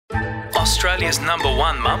Australia's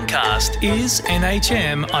 #1 mumcast is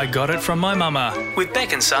NHM I Got It From My Mama with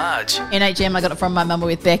Beck and Sarge. NHM, I got it from my mama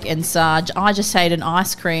with Beck and Sarge. I just ate an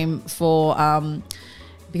ice cream for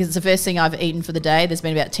because it's the first thing I've eaten for the day. There's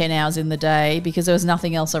been about 10 hours in the day because there was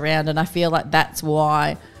nothing else around, and I feel like that's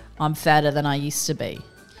why I'm fatter than I used to be.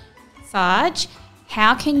 Sarge,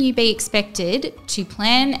 how can you be expected to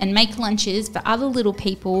plan and make lunches for other little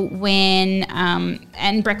people when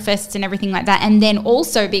and breakfasts and everything like that, and then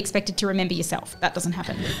also be expected to remember yourself? That doesn't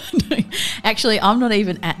happen. Actually, I'm not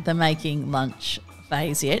even at the making lunch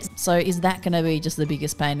phase yet. So is that going to be just the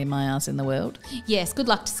biggest pain in my ass in the world? Yes, good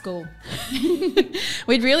luck to school.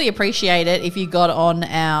 We'd really appreciate it if you got on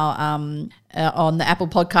our on the Apple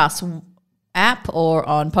Podcasts app or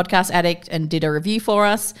on Podcast Addict and did a review for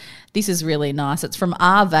us. This is really nice. It's from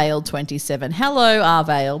Arvale27. Hello,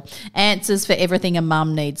 Arvale. Answers for everything a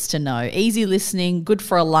mum needs to know. Easy listening, good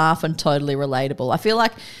for a laugh, and totally relatable. I feel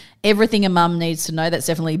like everything a mum needs to know, that's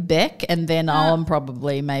definitely Beck, and then I'm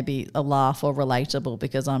probably maybe a laugh or relatable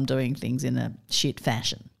because I'm doing things in a shit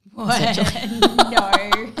fashion. No.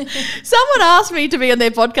 Someone asked me to be on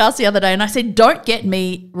their podcast the other day, and I said, don't get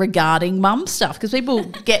me regarding mum stuff, because people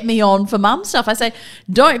get me on for mum stuff. I say,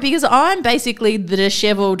 don't, because I'm basically the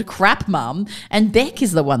dishevelled crap mum, and Beck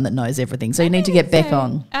is the one that knows everything. So you need to get Beck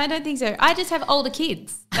on. I don't think so. I just have older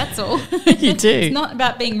kids. That's all. You do. It's not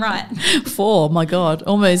about being right. 4, my God,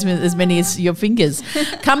 almost as many as your fingers.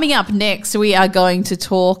 Coming up next, we are going to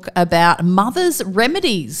talk about mothers'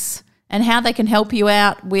 remedies and how they can help you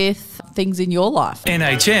out with things in your life.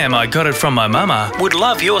 NHM I Got It From My Mama would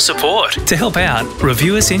love your support. To help out,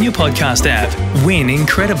 review us in your podcast app. Win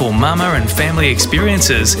incredible mama and family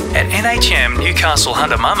experiences at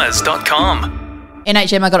nhmnewcastlehuntermamas.com.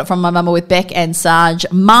 NHM, I got it from my mama with Beck and Sarge.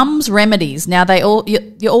 Mum's remedies. Now,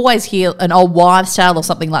 you always hear an old wives' tale or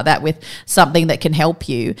something like that with something that can help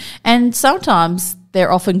you. And sometimes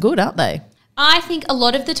they're often good, aren't they? I think a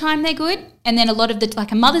lot of the time they're good, and then a lot of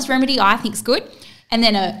like a mother's remedy I think is good, and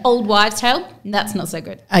then an old wives' tale, that's not so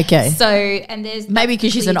good. Okay. So, and there's maybe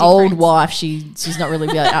because she's an difference. Old wife, she's not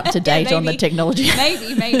really up to date on the technology.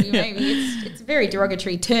 Maybe. It's a very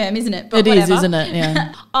derogatory term, isn't it? But it whatever. is, isn't it?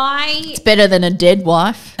 Yeah. It's better than a dead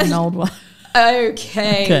wife, an old wife.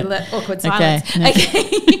 Okay. Awkward silence.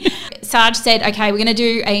 Okay. Sarge said, okay, we're going to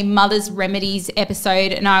do a mother's remedies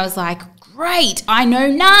episode, and I was like, great, I know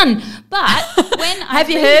none. But when have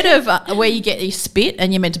you heard of where you get your spit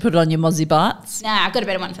and you're meant to put it on your mozzie bites? Nah, I've got a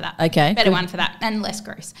better one for that. Okay. Better one for that and less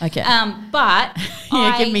gross. Okay. But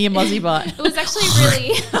give me your mozzie bite. It was actually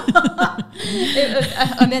really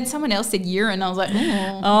and then someone else said urine. I was like,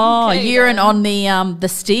 okay, urine on the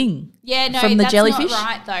sting. Yeah, no, from the that's jellyfish? not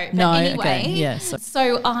right though. But no, anyway, okay. Yeah,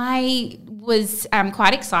 so I was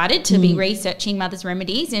quite excited to be researching mother's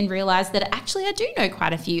remedies and realised that actually I do know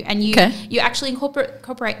quite a few, and you actually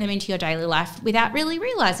incorporate them into your daily life without really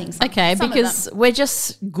realising something. Okay, because we're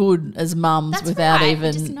just good as mums without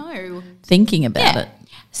even just know. Thinking about it.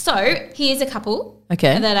 So here's a couple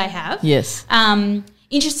that I have. Yes.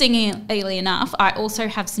 Interestingly enough, I also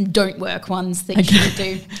have some don't work ones that you can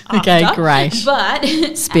do after. Okay, great. But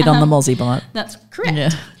spit on the mozzie bite. That's correct. Yeah.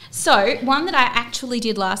 So one that I actually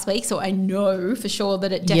did last week, so I know for sure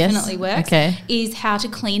that it definitely works, is how to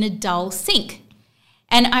clean a dull sink.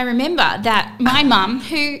 And I remember that my mum,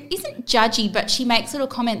 who isn't judgy, but she makes little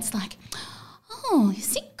comments like, oh, your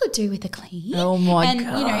sink could do with a clean. Oh, my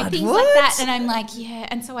God. And, things like that. And I'm like, yeah.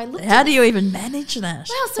 And so I looked How do you even manage that?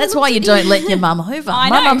 Well, so that's why you don't let your mum over. I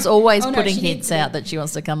My know. mum's always no, putting hints out that she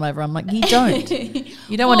wants to come over. I'm like, you don't.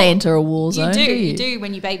 You don't want to enter a war zone, do you? You do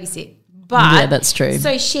when you babysit. But yeah, that's true.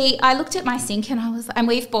 So I looked at my sink and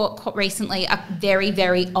we've bought recently a very,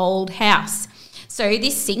 very old house. So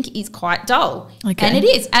this sink is quite dull. Okay. And it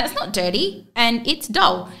is. And it's not dirty and it's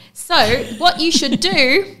dull. So what you should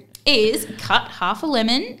do is cut a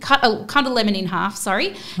lemon in half,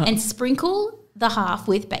 and sprinkle the half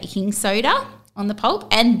with baking soda on the pulp,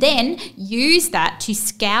 and then use that to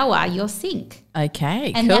scour your sink.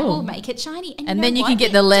 Okay, and cool. that will make it shiny. And then you can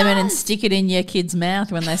get the lemon and stick it in your kid's mouth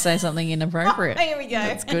when they say something inappropriate. There we go.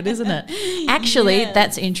 That's good, isn't it? Actually,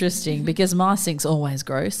 that's interesting because my sink's always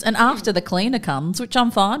gross. And after the cleaner comes, which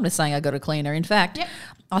I'm fine with saying I got a cleaner. In fact,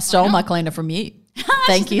 I stole my cleaner from you.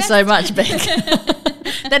 Thank you so much, Beck.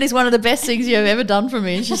 That is one of the best things you've ever done for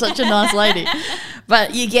me. She's such a nice lady.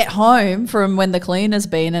 But you get home from when the cleaner's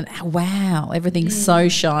been and, wow, everything's so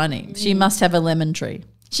shiny. She must have a lemon tree.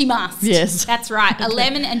 She must. Yes. That's right. A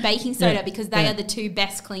lemon and baking soda because they are the two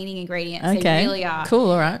best cleaning ingredients. Okay. They really are.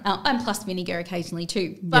 Cool, all right. And plus vinegar occasionally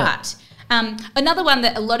too. But another one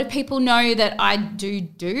that a lot of people know that I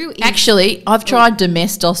do is... Actually, I've tried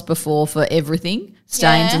Domestos before for everything.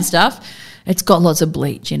 stains Yeah. and stuff. It's got lots of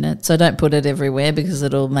bleach in it, so don't put it everywhere because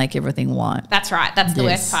it'll make everything white. That's right. That's the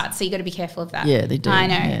Yes. worst part. So you got to be careful of that. Yeah, they do, I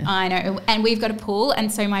know. yeah. I know. And we've got a pool,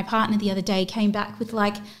 and so my partner the other day came back with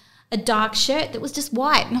like a dark shirt that was just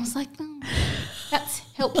white, and I was like, oh, that's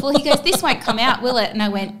helpful. He goes, this won't come out, will it? And I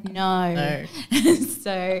went, no.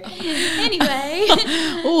 So anyway.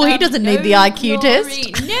 Oh, he doesn't need the IQ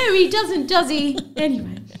test. No, he doesn't, does he?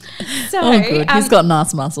 Anyway. So Oh, good. He's got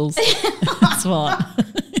nice muscles. That's fine.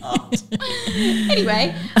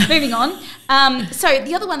 Anyway, moving on. So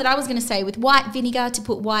the other one that I was going to say with white vinegar, to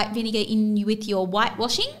put white vinegar in with your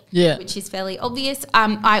whitewashing, which is fairly obvious.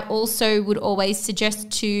 I also would always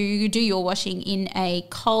suggest to do your washing in a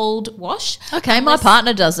cold wash. Okay, my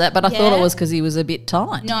partner does that, but I thought it was because he was a bit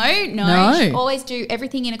tight. No. You should always do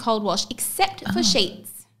everything in a cold wash except for sheets.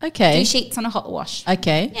 Okay. Do sheets on a hot wash.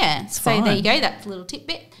 Okay. Yeah. It's so fine. there you go. That's a little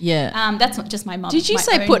tidbit. Yeah. That's not just my mum. Did you my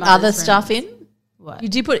say own put other mother's stuff friends. in? What? You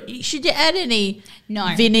did put. Should you add any?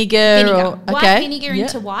 No. Vinegar. Or, White vinegar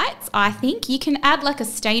into whites, I think. You can add like a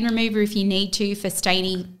stain remover if you need to for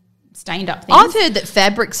stained up things. I've heard that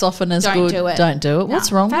fabric softener's Don't good. do it. Don't do it. No.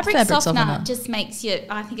 What's wrong fabric with fabric softener? softener? Just makes you,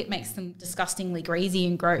 I think it makes them disgustingly greasy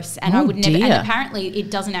and gross. And Oh, I would never, dear. and apparently it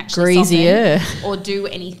doesn't actually Greasier. soften or do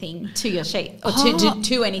anything to your sheet or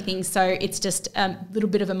to anything. So it's just a little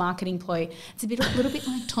bit of a marketing ploy. It's a little bit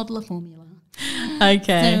like toddler formula.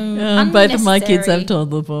 Okay. So both of my kids unnecessary. have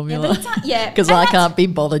toddler formula. Yeah, Because and I that's- can't be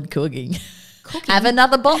bothered cooking. Have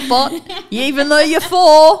another bot. Even though you're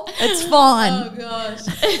 4, it's fine. Oh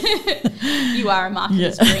gosh, you are a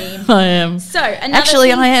marketer's dream. I am. So another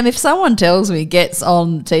Actually, thing, I am. If someone tells me, gets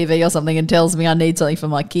on TV or something and tells me I need something for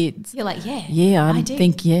my kids, you're like, yeah, yeah, I do.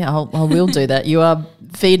 think, I will do that. You are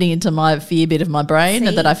feeding into my fear bit of my brain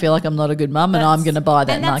See? that I feel like I'm not a good mum and I'm going to buy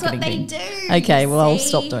that and that's marketing what they thing. do. Okay, well, I'll See?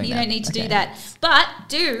 stop doing You that. don't need to Okay. do that. But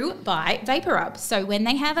do buy Vapor Rub. So when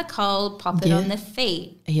they have a cold, pop it Yeah. on the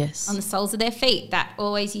feet, Yes. on the soles of their feet. That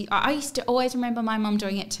always, I used to always remember my mum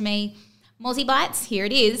doing it to me. Mozzie Bites, here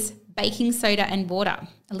it is, baking soda and water.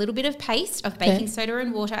 A little bit of paste of baking soda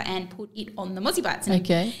and water and put it on the Mozzie Bites. And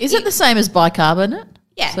Okay. Is it the same as bicarbonate?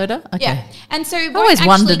 Yeah. Soda? Okay. Yeah. And so I always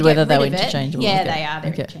wondered whether they were interchangeable. Yeah, Okay. they are.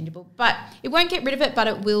 They're Okay. interchangeable. But it won't get rid of it, but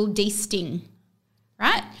it will de-sting.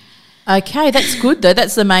 Right? Okay, that's good though.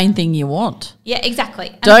 That's the main thing you want. Yeah, exactly.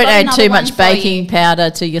 And I've Don't got add another too one much for baking you. powder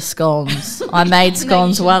to your scones. I made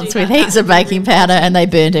scones shouldn't once do with that. heaps of baking powder and they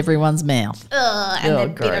burnt everyone's mouth. Ugh, and Oh, they're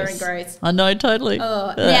bitter and gross. I know, totally.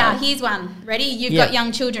 Oh, now, here's one. Ready? You've Yeah. got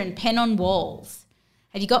young children. Pen on walls.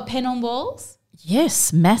 Have you got pen on walls?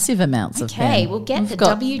 Yes, massive amounts of Okay, pen. we'll get We've the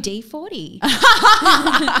got- WD-40.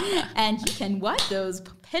 And you can wipe those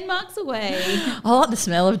pen marks away. I like the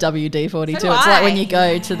smell of WD-40 So too. do It's like when I. you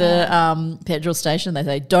go to the petrol station, they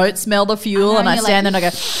say, don't smell the fuel. I know, And I you're stand like- there and I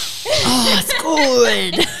go, oh, it's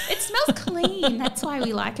good. It smells clean. That's why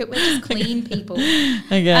we like it. We're just clean people.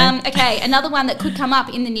 Okay. Okay, another one that could come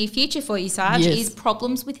up in the near future for you, Sarge, Yes. is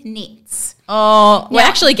problems with knits. Oh, we're Now-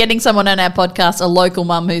 actually getting someone on our podcast, a local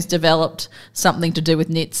mum who's developed something to do with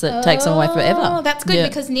knits that takes them away forever. Oh, that's good Yeah.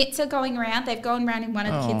 because knits are going around. They've gone around in one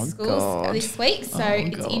of the kids' schools God. this week, so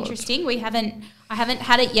it's God. interesting. I haven't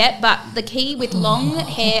had it yet, but the key with long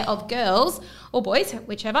hair of girls or boys,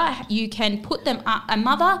 whichever, you can put them up. A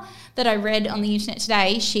mother that I read on the internet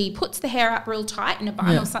today, she puts the hair up real tight in a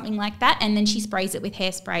bun Yeah. or something like that, and then she sprays it with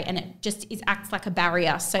hairspray, and it just acts like a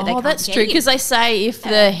barrier, so they Oh, can't that's get true in. because they say if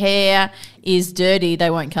the hair is dirty, they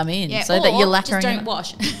won't come in. Yeah, so that or you're lacquering just it. don't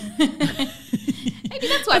wash. Maybe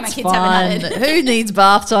that's why my It's kids haven't fine. had it. Who needs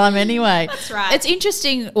bath time anyway? That's right. It's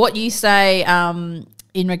interesting what you say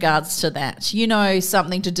in regards to that. You know,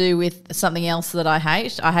 something to do with something else that I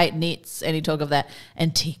hate. I hate nits, any talk of that,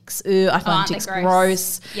 and ticks. I find aren't they ticks gross?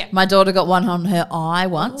 gross. Yeah. My daughter got one on her eye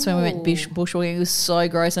once when we went bushwalking. It was so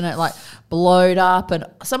gross and it like blowed up. And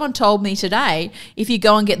someone told me today, if you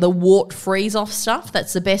go and get the wart freeze off stuff,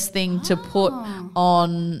 that's the best thing to put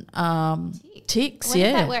on ticks. What if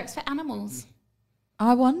Yeah. that works for animals?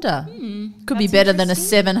 I wonder. Could be that's better than a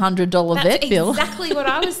interesting. $700 That's vet bill. exactly what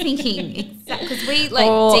I was thinking. Because we like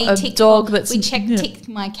Or a de-tick. dog that's- we check yeah. tick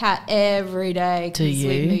my cat every day Do because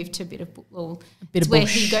we you? moved to a bit of bit it's of where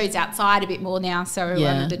bush. he goes outside a bit more now, so I'm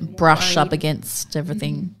Yeah, a bit more brush up worried. against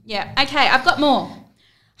everything. Yeah. Okay, I've got more.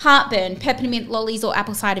 Heartburn, peppermint lollies, or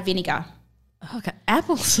apple cider vinegar. Okay,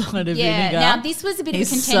 apple cider Yeah. vinegar. Now this was a bit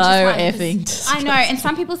is of a so contentious one. 'cause effing I know, disgusting. and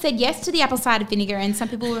some people said yes to the apple cider vinegar, and some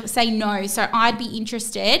people say no. So I'd be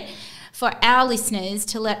interested for our listeners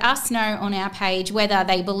to let us know on our page whether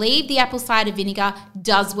they believe the apple cider vinegar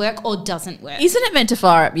does work or doesn't work. Isn't it meant to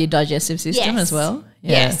fire up your digestive system Yes. as well?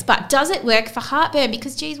 Yes, but does it work for heartburn?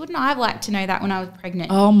 Because, geez, wouldn't I have liked to know that when I was pregnant?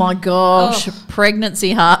 Oh my gosh,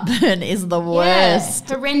 pregnancy heartburn is the worst.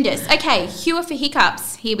 Yeah, horrendous. Okay, cure for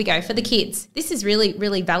hiccups. Here we go for the kids. This is really,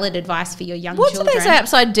 really valid advice for your young What do children. they say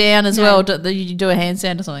upside down as well? Do you do a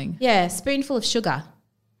handstand or something? Yeah, spoonful of sugar.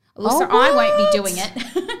 Oh, So I won't be what? doing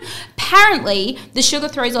it. Apparently, the sugar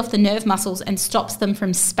throws off the nerve muscles and stops them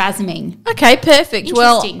from spasming. Okay, perfect.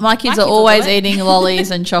 Well, Interesting. my kids My are kids will always do it. eating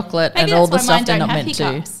lollies and chocolate and Maybe all that's the why stuff they're mine not don't meant have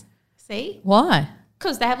to. hiccups. See? Why?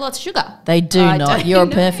 Because they have lots of sugar. They do I not. don't You're a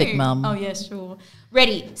know. perfect mum. Oh, yeah, sure.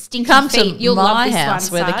 Ready, stinky Come feet. to You'll love my this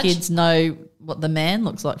house one, where the Sarge. kids know what the man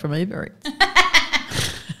looks like from Uber Eats.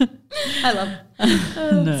 I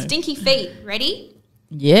love Stinky feet. Ready?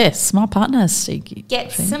 Yes, my partner has stinky.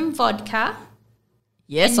 Get feet. some vodka.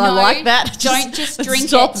 Yes, And I no, like that. Don't just drink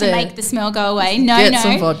stop it there. to make the smell go away. No, Get no.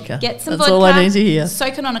 some vodka. Get some That's vodka. all I need to hear.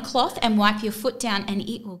 Soak it on a cloth and wipe your foot down and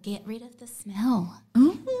it will get rid of the smell.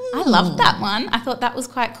 I loved that one. I thought that was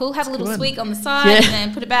quite cool. Have a little good. swig on the side Yeah. and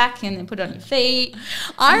then put it back and then put it on your feet.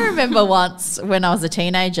 I remember once when I was a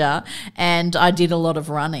teenager and I did a lot of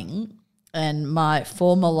running, and my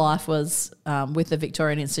former life was with the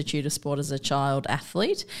Victorian Institute of Sport as a child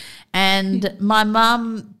athlete, and my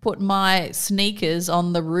mum put my sneakers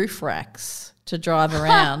on the roof racks to drive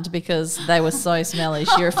around because they were so smelly.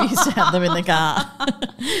 She refused to have them in the car.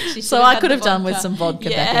 She So should I had could the have done with vodka. some vodka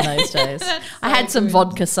Yeah. back in those days. That's I had so some good.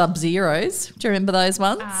 vodka Sub-Zeros. Do you remember those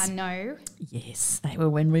ones? No. Yes, they were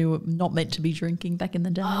when we were not meant to be drinking back in the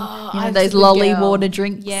day. Oh, you I know, was those a good lolly girl. water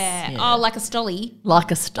drinks. Yeah. Oh, like a Stolly.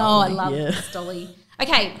 Like a Oh, Stolly. I love yeah. the Stolly.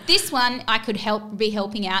 Okay, this one I could be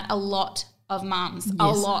helping out a lot of mums. A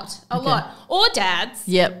Yes. lot. Or dads.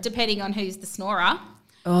 Yep. Depending on who's the snorer.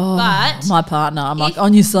 Oh, But my partner. I'm like, if-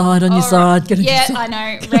 on your side, on your side. Get on your Yeah, side.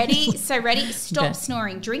 I know. Ready? So ready. Stop Okay.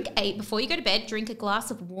 snoring. Before you go to bed, drink a glass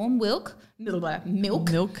of warm milk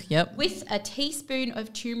Milk, yep. with a teaspoon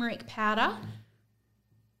of turmeric powder.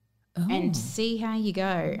 And see how you go.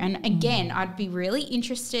 And again, I'd be really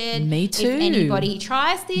interested Me too. if anybody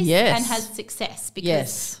tries this Yes. and has success, because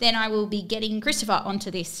Yes. then I will be getting Christopher onto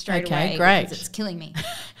this straight Okay, away. great. Because it's killing me.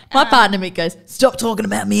 My partner Mick goes, stop talking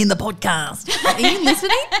about me in the podcast. Are you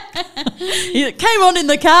listening? He came on in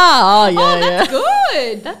the car. Oh, yeah, Oh, that's yeah.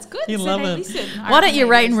 good. That's good. You So love they it. listen. I Why don't you reckon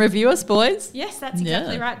they rate and listen. review us, boys? Yes, that's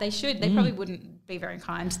exactly Yeah. right. They should. They probably wouldn't be very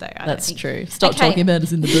kind, though. I That's don't think. true. Stop Okay. talking about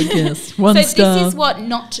us in the podcast. One So star. this is what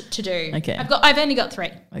not to do. Okay. I've only got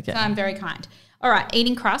 3. Okay. So I'm very kind. All right.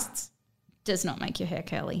 Eating crusts does not make your hair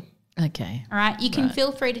curly. Okay. All right. You can Right.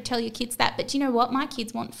 feel free to tell your kids that, but do you know what? My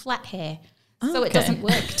kids want flat hair. So it Okay. doesn't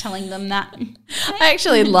work telling them that. I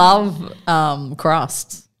actually love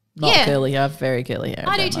crusts. Not Yeah. curly hair. I have very curly hair.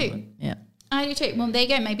 I do don't too. love it. Yeah. I do too. Well, there you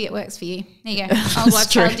go. Maybe it works for you. There you go. Oh, well,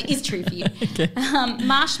 true. it is true for you. Okay.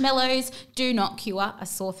 Marshmallows do not cure a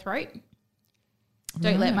sore throat.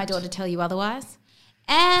 Don't let my daughter tell you otherwise.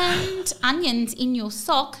 And onions in your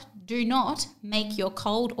sock do not make your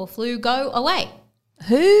cold or flu go away.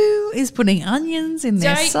 Who is putting onions in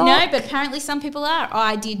their Don't sock? know, but apparently some people are.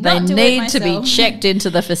 I did They not do it need to be myself. checked into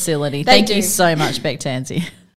the facility. They Thank you do. so much, Beck Tansy.